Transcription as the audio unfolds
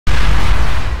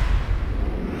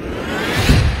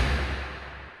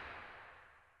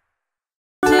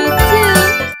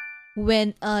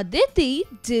when Aditi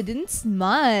didn't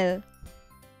smile.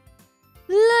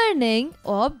 Learning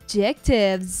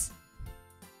objectives.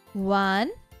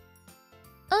 1.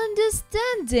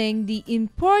 Understanding the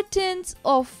importance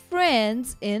of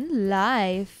friends in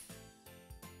life.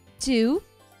 2.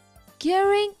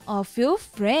 Caring of your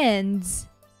friends.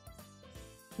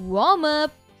 Warm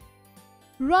up.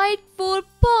 Write 4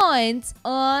 points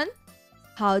on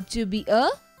how to be a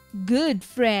good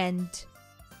friend.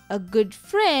 A good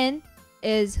friend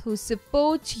is who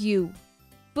supports you,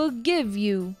 forgive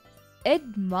you,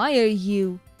 admire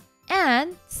you,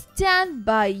 and stand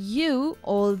by you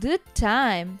all the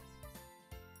time.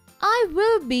 I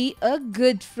will be a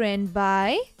good friend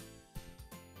by.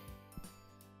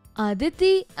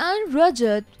 Aditi and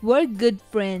Rajat were good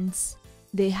friends.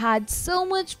 They had so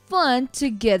much fun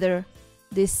together.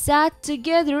 They sat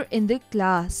together in the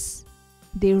class.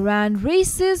 They ran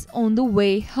races on the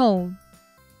way home.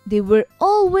 They were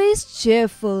always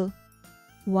cheerful.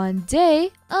 One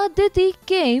day, Aditi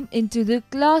came into the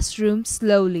classroom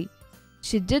slowly.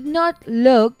 She did not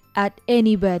look at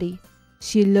anybody.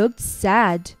 She looked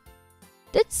sad.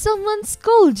 "Did someone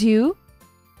scold you?"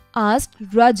 asked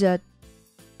Rajat.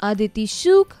 Aditi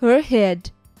shook her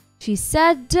head. She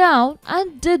sat down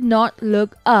and did not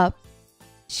look up.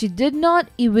 She did not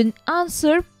even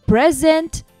answer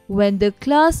 "present" when the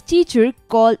class teacher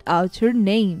called out her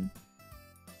name.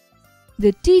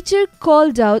 The teacher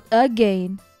called out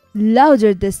again,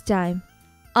 louder this time.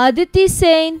 "Aditi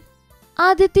Sen."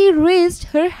 Aditi raised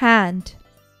her hand.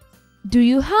 "Do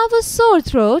you have a sore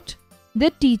throat?"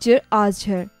 the teacher asked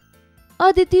her.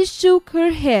 Aditi shook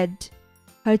her head.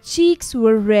 Her cheeks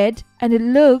were red and it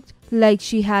looked like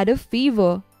she had a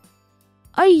fever.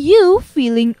 "Are you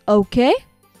feeling okay?"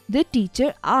 the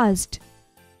teacher asked.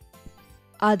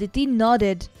 Aditi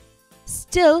nodded,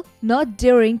 still not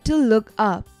daring to look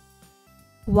up.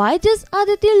 "Why does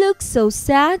Aditi look so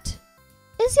sad?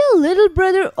 Is your little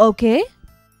brother okay?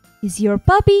 Is your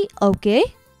puppy okay?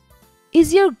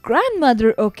 Is your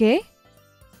grandmother okay?"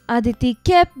 Aditi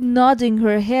kept nodding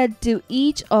her head to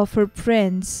each of her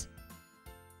friends.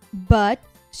 But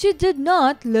she did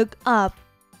not look up.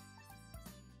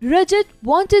 Rajat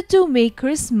wanted to make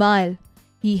her smile.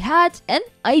 He had an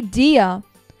idea.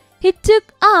 He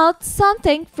took out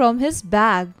something from his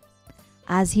bag.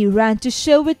 As he ran to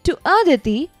show it to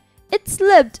Aditi, it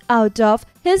slipped out of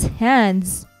his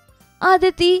hands.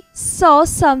 Aditi saw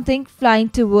something flying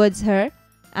towards her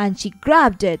and she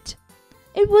grabbed it.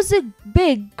 It was a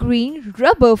big green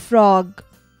rubber frog.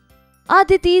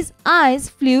 Aditi's eyes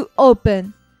flew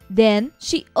open. Then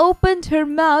she opened her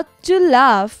mouth to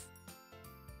laugh.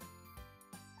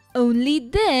 Only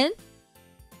then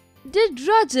did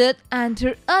Rajat and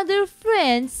her other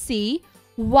friends see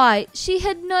why she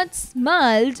had not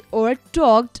smiled or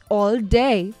talked all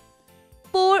day.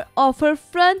 4 of her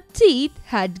front teeth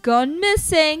had gone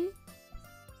missing.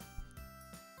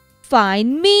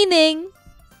 Find meaning.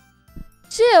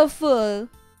 Cheerful,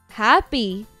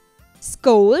 happy.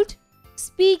 Scold,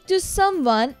 speak to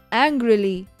someone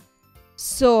angrily.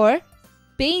 Sore,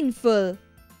 painful.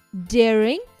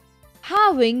 Daring,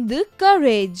 having the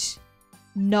courage.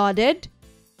 Nodded,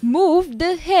 moved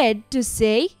the head to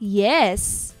say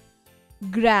yes.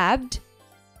 Grabbed,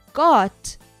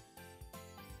 caught.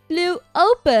 Flew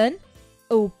open,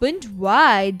 opened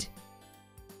wide.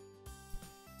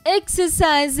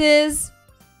 Exercises.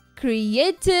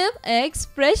 Creative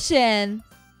expression.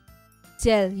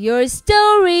 Tell your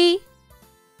story.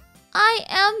 I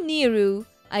am Niru.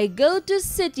 I go to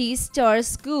City Star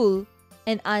School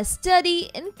and I study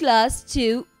in class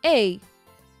 2A.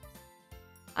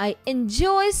 I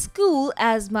enjoy school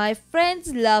as my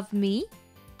friends love me.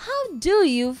 How do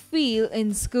you feel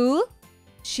in school?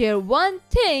 Share one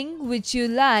thing which you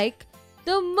like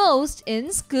the most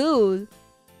in school.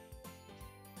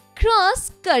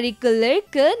 Cross-curricular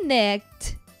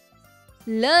connect.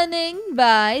 Learning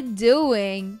by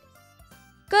doing.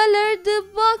 Color the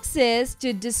boxes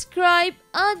to describe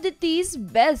Aditi's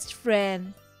best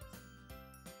friend.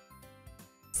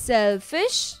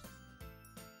 Selfish,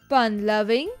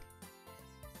 fun-loving,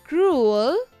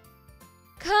 cruel,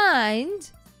 kind,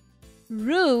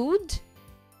 rude,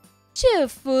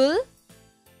 cheerful,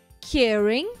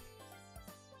 caring,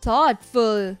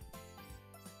 thoughtful.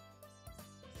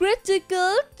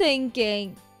 Critical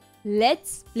thinking.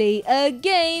 Let's play a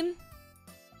game.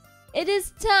 It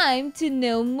is time to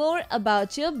know more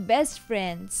about your best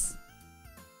friends.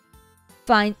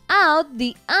 Find out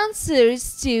the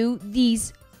answers to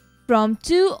these from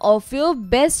 2 of your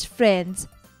best friends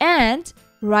and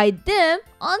write them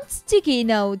on sticky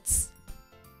notes.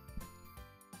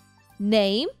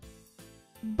 Name,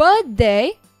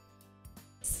 birthday,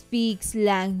 speaks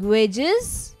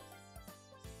languages,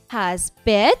 has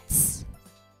pets,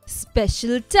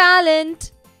 special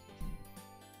talent,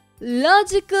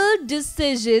 logical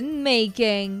decision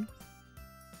making.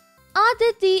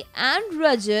 Aditi and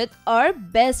Rajat are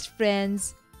best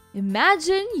friends.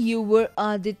 Imagine you were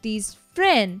Aditi's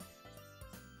friend.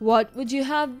 What would you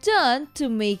have done to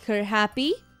make her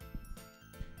happy?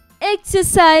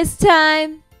 Exercise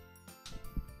time.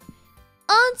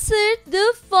 Answer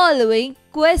the following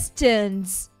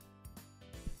questions.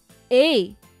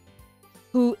 A.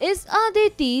 Who is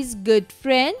Aditi's good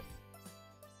friend?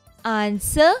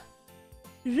 Answer.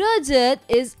 Rajat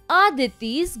is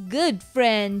Aditi's good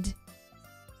friend.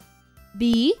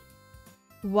 B.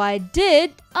 Why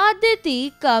did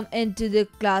Aditi come into the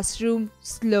classroom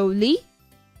slowly?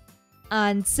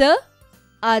 Answer.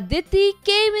 Aditi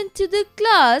came into the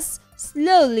class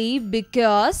slowly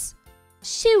because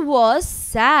she was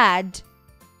sad.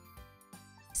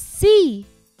 C.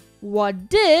 What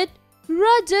did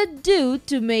Rajat do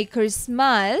to make her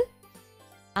smile?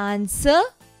 Answer.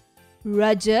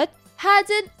 Rajat had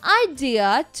an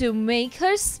idea to make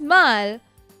her smile.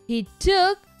 He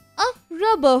took a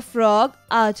rubber frog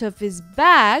out of his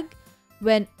bag.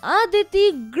 When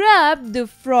Aditi grabbed the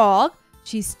frog,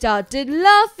 she started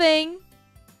laughing.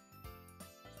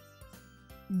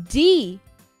 D.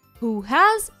 Who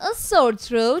has a sore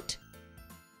throat?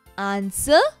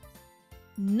 Answer.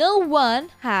 No one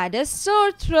had a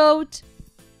sore throat.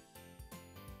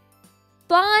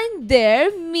 Find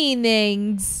their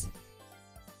meanings.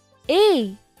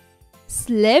 A.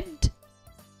 Slipped.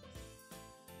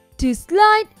 To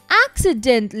slide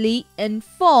accidentally and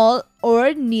fall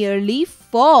or nearly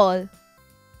fall.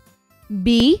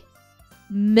 B.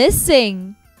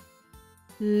 Missing.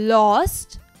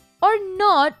 Lost or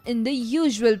not in the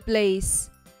usual place.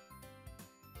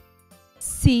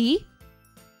 C.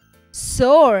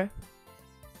 Sore.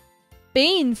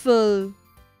 Painful.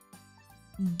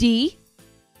 D.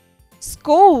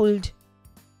 Scold.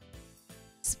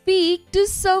 Speak to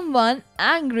someone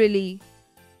angrily.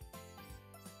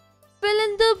 Fill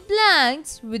in the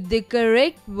blanks with the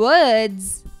correct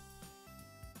words.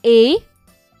 A.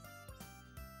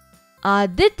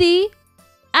 Aditi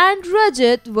and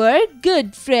Rajat were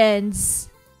good friends.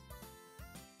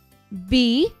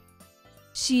 B.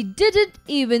 She didn't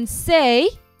even say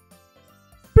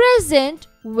present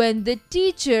when the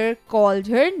teacher called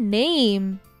her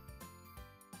name.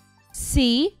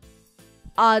 C.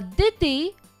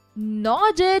 Aditi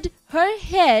nodded her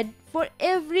head for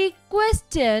every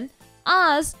question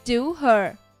asked to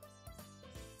her.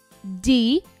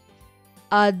 D.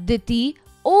 Aditi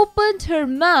opened her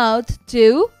mouth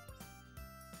to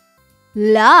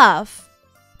laugh.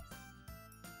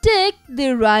 Tick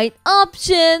the right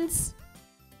options.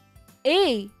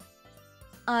 A.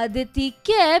 Aditi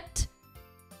kept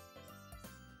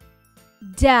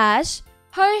dash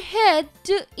her head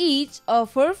to each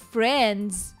of her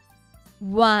friends.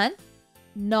 1.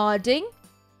 Nodding.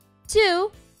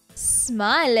 2.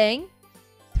 Smiling.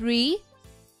 3.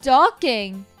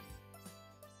 Talking.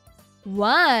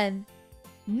 1.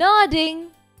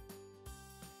 Nodding.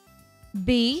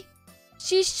 B.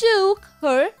 She shook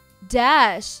her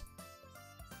dash.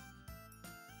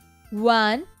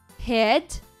 1. Head.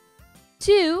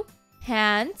 2.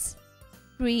 Hands.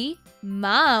 3.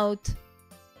 Mouth.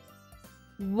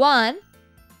 1.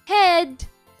 Head.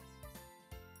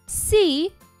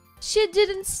 C. She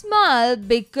didn't smile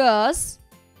because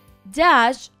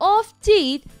dash of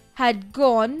teeth had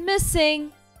gone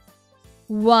missing.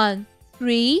 1.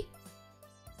 3.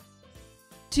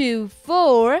 2.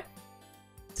 4.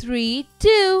 3.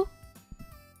 2.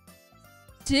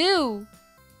 2.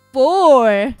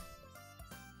 4.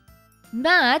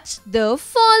 Match the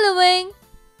following.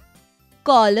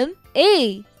 Column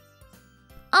A.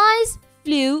 Eyes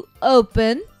flew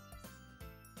open.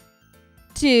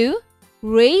 2.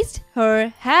 Raised her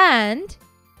hand.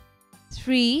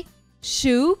 3.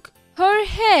 Shook her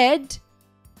head.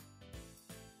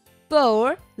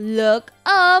 4. Look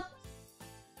up.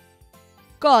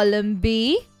 Column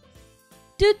B.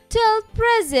 To tell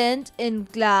present in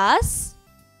class.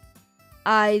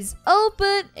 Eyes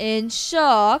open in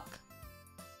shock.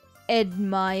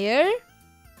 Admire.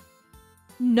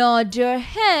 Nod your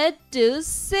head to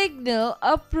signal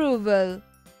approval.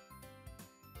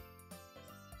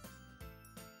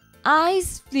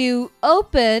 Eyes flew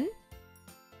open.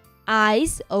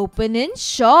 Eyes open in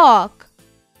shock.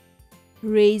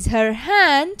 Raise her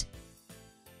hand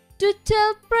to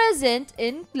tell present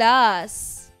in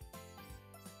class.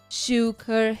 Shook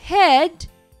her head.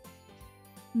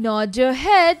 Nod your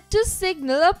head to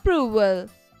signal approval.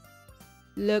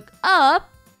 Look up.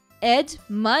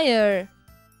 admire.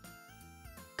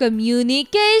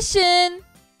 Communication,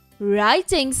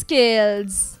 writing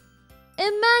skills.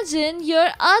 Imagine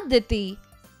you're Aditi.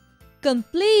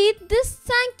 Complete this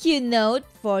thank you note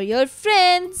for your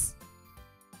friends.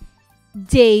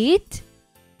 Date,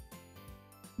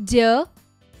 the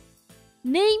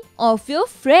name of your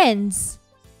friends.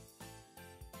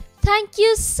 Thank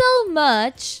you so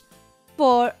much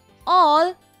for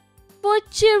all for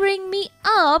cheering me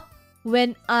up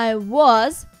when I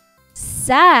was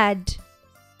sad.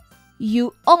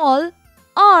 You all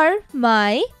are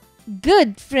my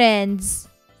good friends.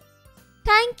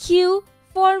 Thank you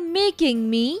for making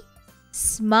me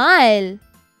smile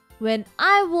when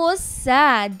I was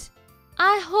sad.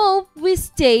 I hope we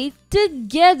stay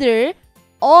together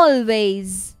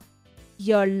always.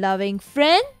 Your loving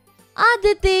friend,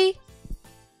 Aditi.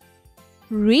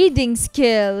 Reading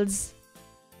skills.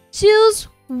 Choose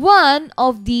one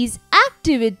of these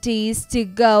activities to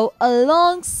go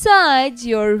alongside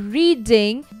your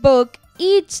reading book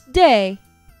each day.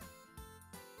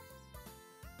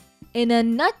 In a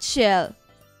nutshell,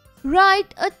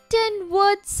 write a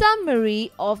 10-word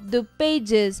summary of the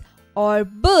pages or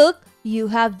book you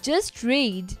have just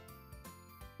read.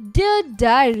 Dear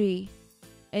Diary.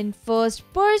 In first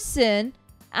person,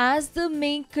 as the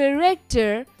main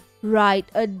character, write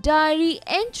a diary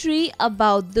entry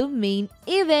about the main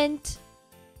event.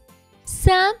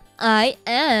 Sam, I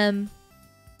am.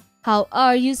 How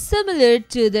are you similar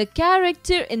to the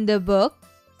character in the book?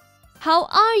 How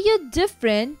are you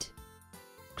different?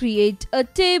 Create a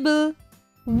table.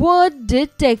 Word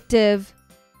detective.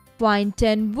 Find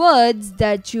 10 words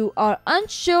that you are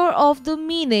unsure of the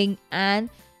meaning and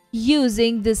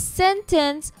using the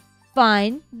sentence,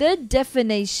 find the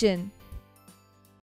definition.